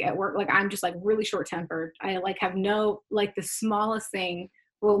 like at work, like I'm just like really short tempered. I like have no, like the smallest thing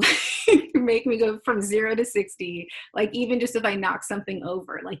will make me go from 0 to 60. Like even just if I knock something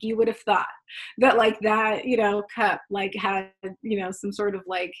over, like you would have thought that like that, cup like had, some sort of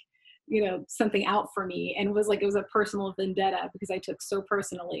like, something out for me, and it was a personal vendetta because I took so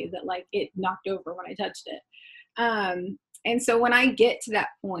personally that like it knocked over when I touched it. And so when I get to that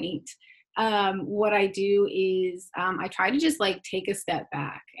point, what I do is I try to just like take a step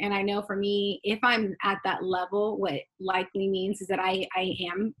back. And I know for me, if I'm at that level, what likely means is that I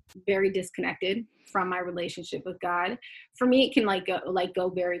am very disconnected from my relationship with God. For me, it can go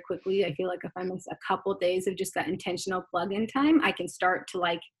very quickly. I feel like if I'm in a couple of days of just that intentional plug-in time, I can start to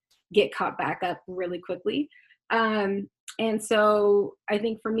like get caught back up really quickly. And so I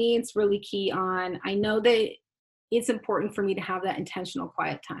think for me, it's really key on, I know that it's important for me to have that intentional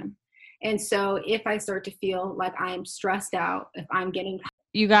quiet time. And so if I start to feel like I'm stressed out, if I'm getting,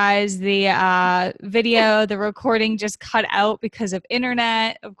 You guys, the the recording just cut out because of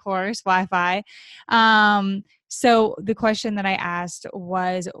internet, of course, Wi-Fi. So the question that I asked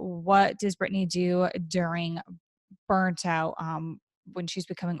was, what does Brittany do during burnt out when she's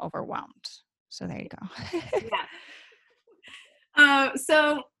becoming overwhelmed? So there you go. yeah.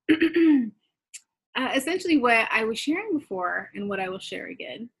 So essentially what I was sharing before and what I will share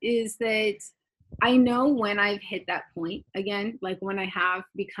again is that I know when I've hit that point again, like when I have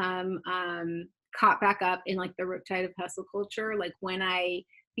become caught back up in like the riptide of hustle culture, like when I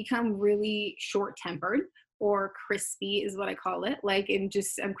become really short tempered or crispy is what I call it. Like, and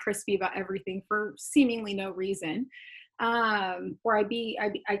just I'm crispy about everything for seemingly no reason. Or I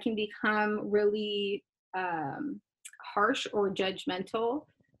can become really harsh or judgmental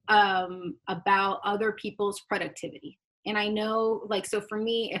about other people's productivity. And I know, like, so for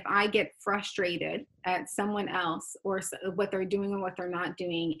me, if I get frustrated at someone else or what they're doing or what they're not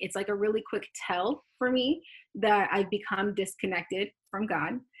doing, it's like a really quick tell for me that I've become disconnected from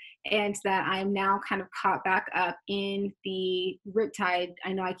God, and that I'm now kind of caught back up in the riptide.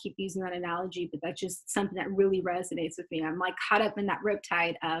 I know I keep using that analogy, but that's just something that really resonates with me. I'm like caught up in that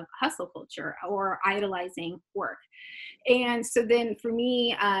riptide of hustle culture or idolizing work. And so then for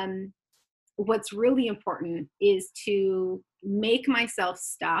me, what's really important is to make myself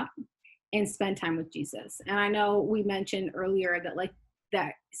stop and spend time with Jesus. And I know we mentioned earlier that like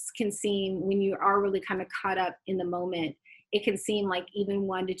that can seem, when you are really kind of caught up in the moment, it can seem like even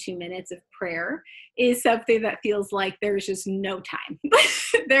 1 to 2 minutes of prayer is something that feels like there's just no time.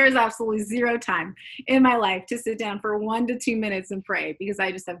 There is absolutely zero time in my life to sit down for 1 to 2 minutes and pray because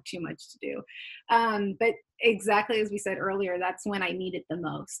I just have too much to do. But exactly as we said earlier, that's when I need it the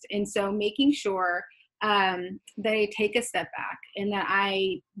most. And so making sure that I take a step back and that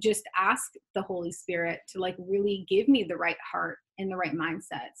I just ask the Holy Spirit to like really give me the right heart and the right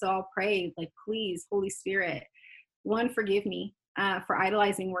mindset. So I'll pray like, please, Holy Spirit, one, forgive me for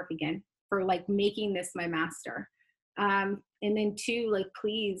idolizing work again, for like making this my master. And then two, like,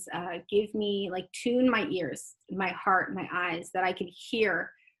 please give me, like, tune my ears, my heart, my eyes, that I can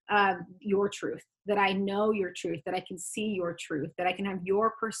hear your truth, that I know your truth, that I can see your truth, that I can have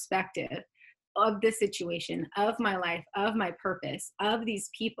your perspective of this situation, of my life, of my purpose, of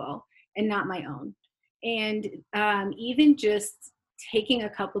these people, and not my own. And even just taking a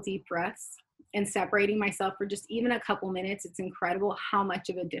couple deep breaths and separating myself for just even a couple minutes, it's incredible how much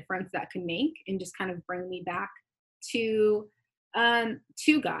of a difference that can make and just kind of bring me back to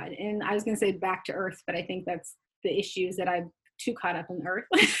God. And I was going to say back to earth, but I think that's the issues that I'm too caught up in earth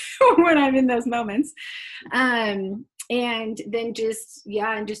when I'm in those moments. And then just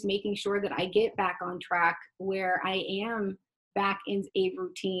making sure that I get back on track where I am back in a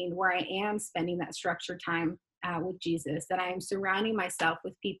routine, where I am spending that structured time with Jesus, that I am surrounding myself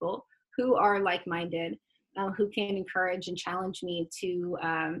with people who are like-minded, who can encourage and challenge me to,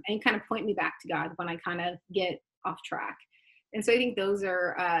 and kind of point me back to God when I kind of get off track. And so I think those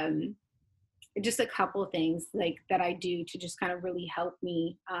are just a couple of things like that I do to just kind of really help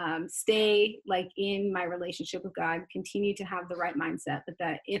me stay like in my relationship with God, continue to have the right mindset, but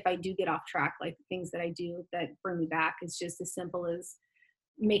that if I do get off track, like the things that I do that bring me back, it's just as simple as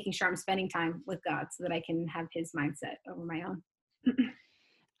making sure I'm spending time with God so that I can have his mindset over my own.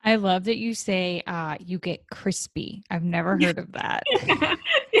 I love that you say you get crispy. I've never heard of that.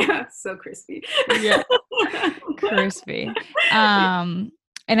 Yeah, so crispy. Yeah, crispy.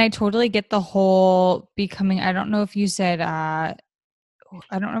 And I totally get the whole becoming, I don't know if you said, I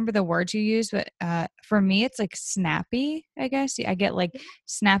don't remember the words you used, but for me, it's like snappy, I guess. I get like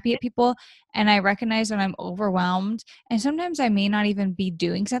snappy at people, and I recognize when I'm overwhelmed, and sometimes I may not even be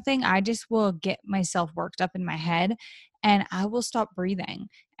doing something. I just will get myself worked up in my head, and I will stop breathing.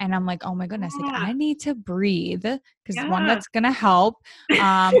 And I'm like, oh my goodness, like I need to breathe because one, that's going to help.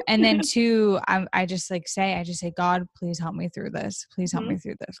 And then two, I just say, God, please help me through this. Please help me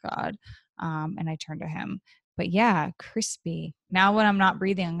through this, God. And I turn to him. But yeah, crispy. Now when I'm not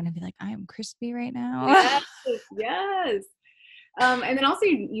breathing, I'm going to be like, I am crispy right now. Yes. And then also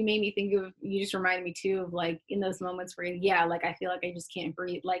you made me think of, you just reminded me too of like in those moments where, like I feel like I just can't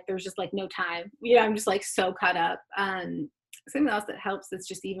breathe. Like there's just like no time. I'm just like so caught up. Something else that helps that's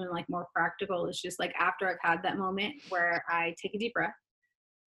just even like more practical is just like after I've had that moment where I take a deep breath,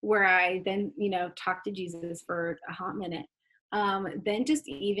 where I then, talk to Jesus for a hot minute. Then just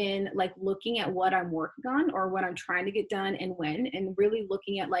even like looking at what I'm working on or what I'm trying to get done and when, and really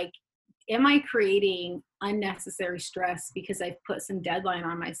looking at like, am I creating unnecessary stress because I've put some deadline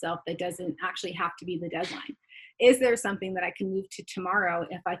on myself that doesn't actually have to be the deadline? Is there something that I can move to tomorrow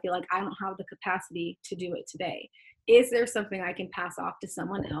if I feel like I don't have the capacity to do it today? Is there something I can pass off to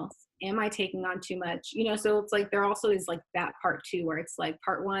someone else? Am I taking on too much? So it's like there also is like that part too, where it's like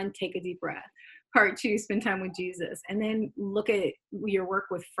part one, take a deep breath. Part two, spend time with Jesus. And then look at your work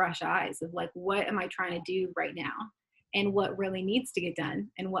with fresh eyes of like, what am I trying to do right now? And what really needs to get done?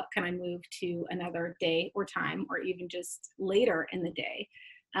 And what can I move to another day or time, or even just later in the day,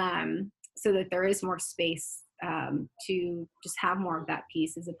 so that there is more space to just have more of that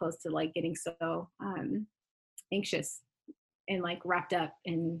peace, as opposed to like getting so anxious and like wrapped up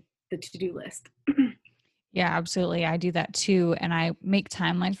in the to-do list. Yeah, absolutely. I do that too. And I make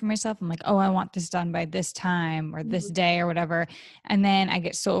timelines for myself. I'm like, oh, I want this done by this time or this day or whatever. And then I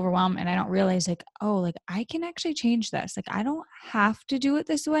get so overwhelmed and I don't realize like, oh, like I can actually change this. Like I don't have to do it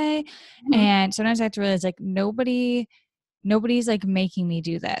this way. And sometimes I have to realize like nobody nobody's like making me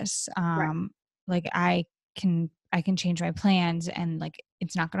do this. Right. Like I can change my plans, and like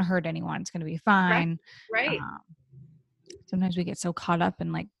it's not going to hurt anyone. It's going to be Right. fine. Right. Um, Sometimes we get so caught up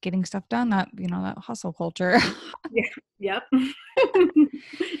in like getting stuff done that, you know, that hustle culture. Yeah. Yep.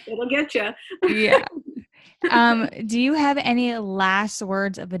 It'll get you. Yeah. Do you have any last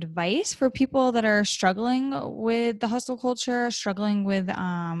words of advice for people that are struggling with the hustle culture, struggling with,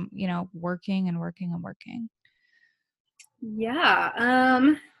 you know, working and working and working? Yeah.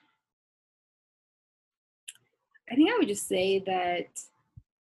 I think I would just say that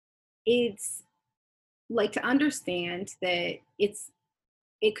it's like to understand that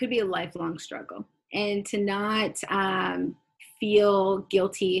it could be a lifelong struggle, and to not feel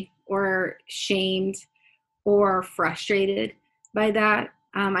guilty or shamed or frustrated by that.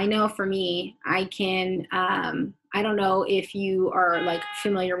 I know for me, I don't know if you are like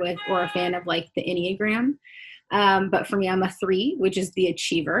familiar with or a fan of like the Enneagram. But for me, I'm a 3, which is the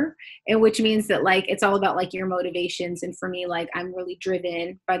achiever, and which means that like it's all about like your motivations. And for me, like I'm really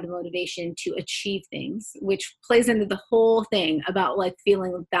driven by the motivation to achieve things, which plays into the whole thing about like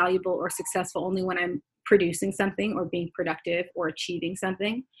feeling valuable or successful only when I'm producing something or being productive or achieving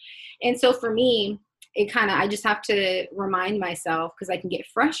something. And so for me, I just have to remind myself, because I can get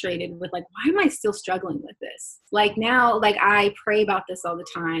frustrated with like, why am I still struggling with this? Like now, like I pray about this all the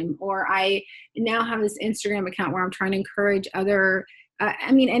time, or I now have this Instagram account where I'm trying to encourage other,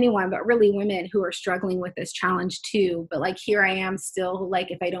 I mean, anyone, but really women who are struggling with this challenge too. But like, here I am still,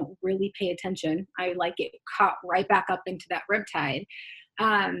 like, if I don't really pay attention, I like get caught right back up into that riptide.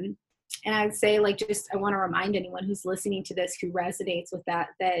 Um, and I'd say, like, just I want to remind anyone who's listening to this who resonates with that,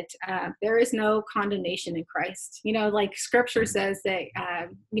 that there is no condemnation in Christ. You know, like Scripture says that,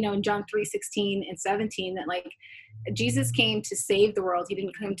 you know, in John 3:16 and 17, that like Jesus came to save the world. He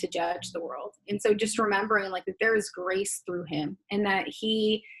didn't come to judge the world. And so just remembering like that there is grace through him, and that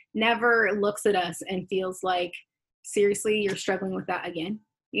he never looks at us and feels like, seriously, you're struggling with that again.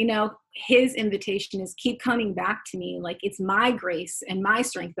 You know, his invitation is keep coming back to me. Like, it's my grace and my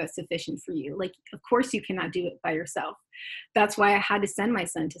strength that's sufficient for you. Like, of course you cannot do it by yourself. That's why I had to send my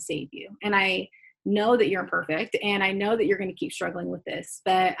son to save you. And I know that you're imperfect, and I know that you're going to keep struggling with this,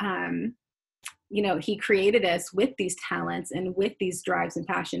 but you know, he created us with these talents and with these drives and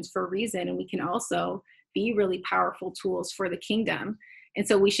passions for a reason. And we can also be really powerful tools for the kingdom. And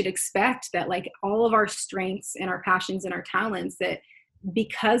so we should expect that like all of our strengths and our passions and our talents, that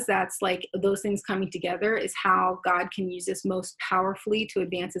because that's like those things coming together is how God can use us most powerfully to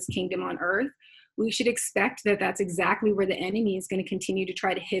advance his kingdom on earth. We should expect that that's exactly where the enemy is going to continue to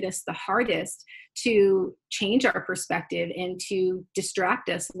try to hit us the hardest, to change our perspective and to distract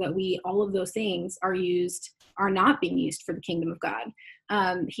us, so that all of those things are not being used for the kingdom of God.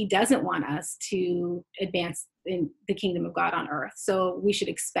 He doesn't want us to advance in the kingdom of God on earth. So we should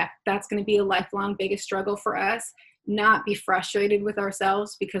expect that's going to be a lifelong biggest struggle for us. Not be frustrated with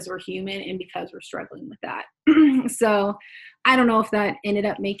ourselves because we're human and because we're struggling with that. So I don't know if that ended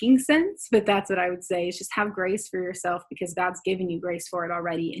up making sense, but that's what I would say, is just have grace for yourself, because God's given you grace for it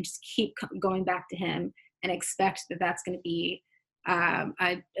already, and just keep going back to him and expect that that's going to be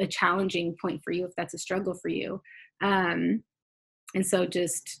a challenging point for you if that's a struggle for you. And so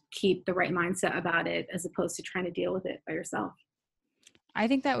just keep the right mindset about it, as opposed to trying to deal with it by yourself. I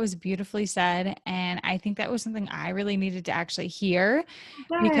think that was beautifully said. And I think that was something I really needed to actually hear,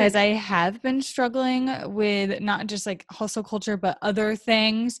 because Good. I have been struggling with not just like hustle culture, but other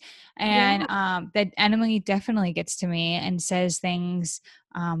things. And Yeah. that enemy definitely gets to me and says things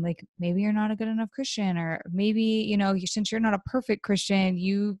like, maybe you're not a good enough Christian, or maybe, you know, since you're not a perfect Christian,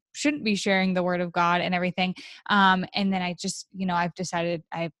 you shouldn't be sharing the word of God and everything. And then I just, you know, I've decided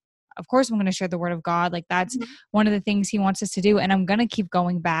of course I'm going to share the word of God. Like that's Mhm. one of the things he wants us to do. And I'm going to keep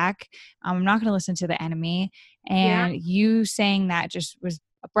going back. I'm not going to listen to the enemy. Yeah. And you saying that just was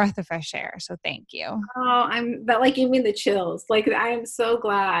a breath of fresh air. So thank you. Oh, that like you mean the chills. Like I am so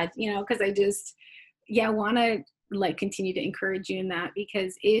glad, you know, because I just, yeah, want to like continue to encourage you in that,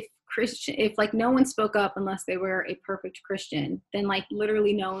 because if like no one spoke up unless they were a perfect Christian, then like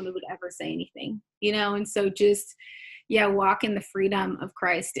literally no one would ever say anything, you know. And so just, yeah, walk in the freedom of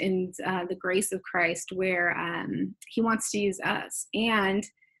Christ and the grace of Christ, where he wants to use us. And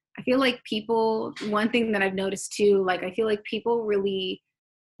I feel like people, one thing that I've noticed too, like I feel like people really,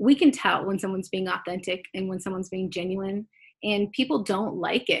 we can tell when someone's being authentic and when someone's being genuine, and people don't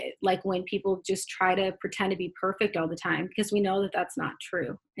like it, like when people just try to pretend to be perfect all the time, because we know that that's not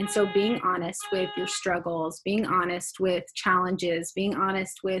true. And so being honest with your struggles, being honest with challenges, being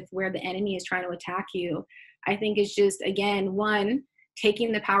honest with where the enemy is trying to attack you, I think is just, again, one,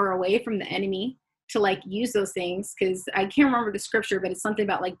 taking the power away from the enemy to like use those things, because I can't remember the scripture, but it's something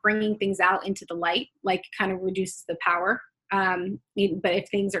about like bringing things out into the light, like kind of reduces the power. But if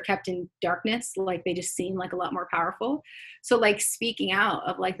things are kept in darkness, like they just seem like a lot more powerful. So like speaking out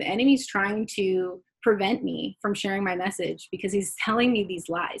of like the enemy's trying to prevent me from sharing my message because he's telling me these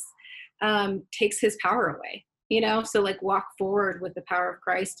lies, takes his power away. So like walk forward with the power of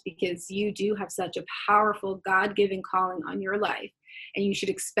Christ, because you do have such a powerful God-given calling on your life. And you should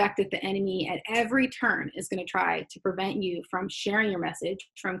expect that the enemy at every turn is going to try to prevent you from sharing your message,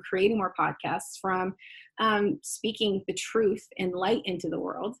 from creating more podcasts, from speaking the truth and light into the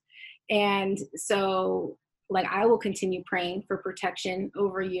world. And so like, I will continue praying for protection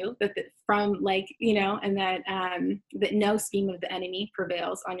over you, from like, and that no scheme of the enemy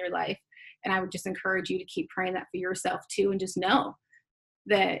prevails on your life. And I would just encourage you to keep praying that for yourself too. And just know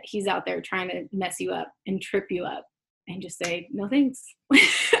that he's out there trying to mess you up and trip you up, and just say, no, thanks.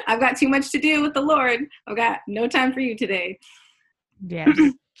 I've got too much to do with the Lord. I've got no time for you today. Yes.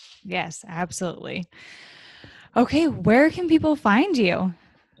 Yes, absolutely. Okay. Where can people find you?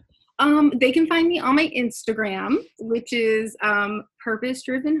 They can find me on my Instagram, which is Purpose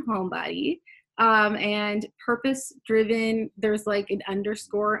Driven Homebody. And Purpose Driven, there's like an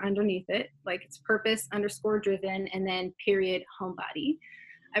underscore underneath it, like it's Purpose_driven and then period homebody.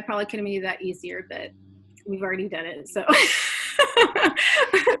 I probably could have made that easier, but we've already done it. So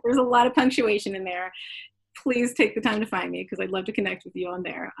there's a lot of punctuation in there. Please take the time to find me, because I'd love to connect with you on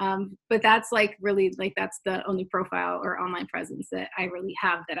there. But that's like really like, that's the only profile or online presence that I really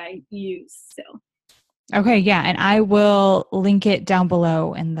have that I use. So. Okay. Yeah. And I will link it down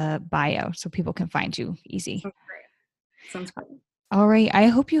below in the bio so people can find you easy. Sounds great. All right. I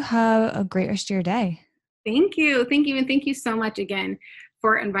hope you have a great rest of your day. Thank you. Thank you. And thank you so much again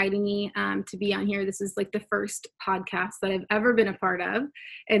for inviting me to be on here. This is like the first podcast that I've ever been a part of.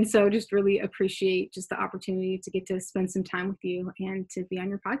 And so just really appreciate just the opportunity to get to spend some time with you and to be on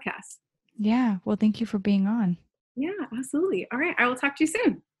your podcast. Yeah. Well, thank you for being on. Yeah, absolutely. All right. I will talk to you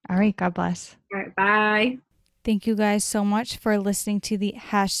soon. All right. God bless. All right. Bye. Thank you guys so much for listening to the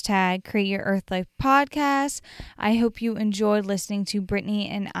 #Create Your Earth Life podcast. I hope you enjoyed listening to Brittany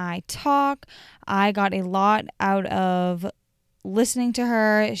and I talk. I got a lot out of listening to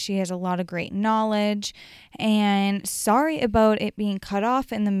her. She has a lot of great knowledge, and sorry about it being cut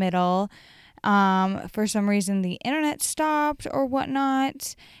off in the middle. For some reason the internet stopped or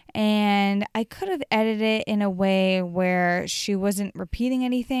whatnot, and I could have edited it in a way where she wasn't repeating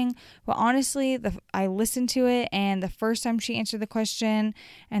anything. But honestly, I listened to it, and the first time she answered the question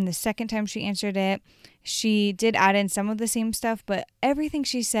and the second time she answered it, she did add in some of the same stuff, but everything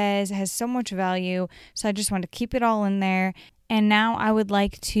she says has so much value. So I just wanted to keep it all in there. And now I would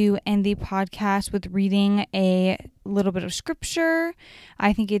like to end the podcast with reading a little bit of scripture.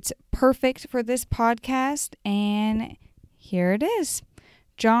 I think it's perfect for this podcast, and here it is.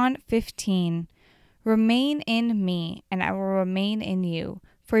 John 15. Remain in me, and I will remain in you.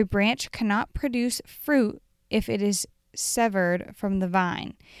 For a branch cannot produce fruit if it is severed from the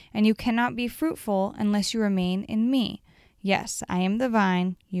vine, and you cannot be fruitful unless you remain in me. Yes, I am the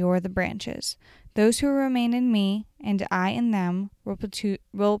vine, you are the branches. Those who remain in me and I in them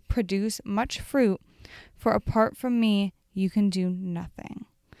will produce much fruit, for apart from me, you can do nothing.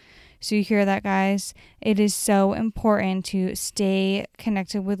 So you hear that, guys? It is so important to stay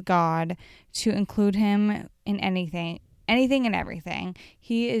connected with God, to include him in anything and everything.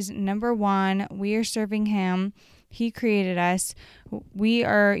 He is number one. We are serving him. He created us. We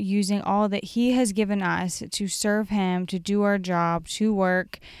are using all that he has given us to serve him, to do our job, to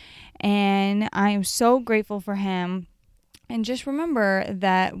work. And I am so grateful for him. And just remember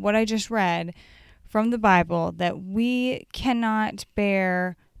that what I just read from the Bible, that we cannot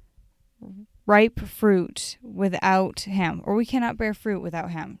bear ripe fruit without him, or we cannot bear fruit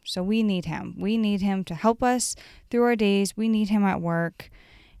without him. So we need him. We need him to help us through our days. We need him at work.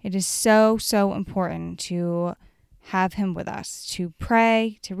 It is so, so important to have him with us, to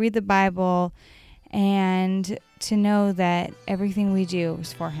pray, to read the Bible, and to know that everything we do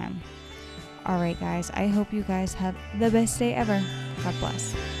is for him. All right, guys, I hope you guys have the best day ever. God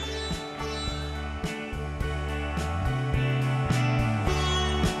bless.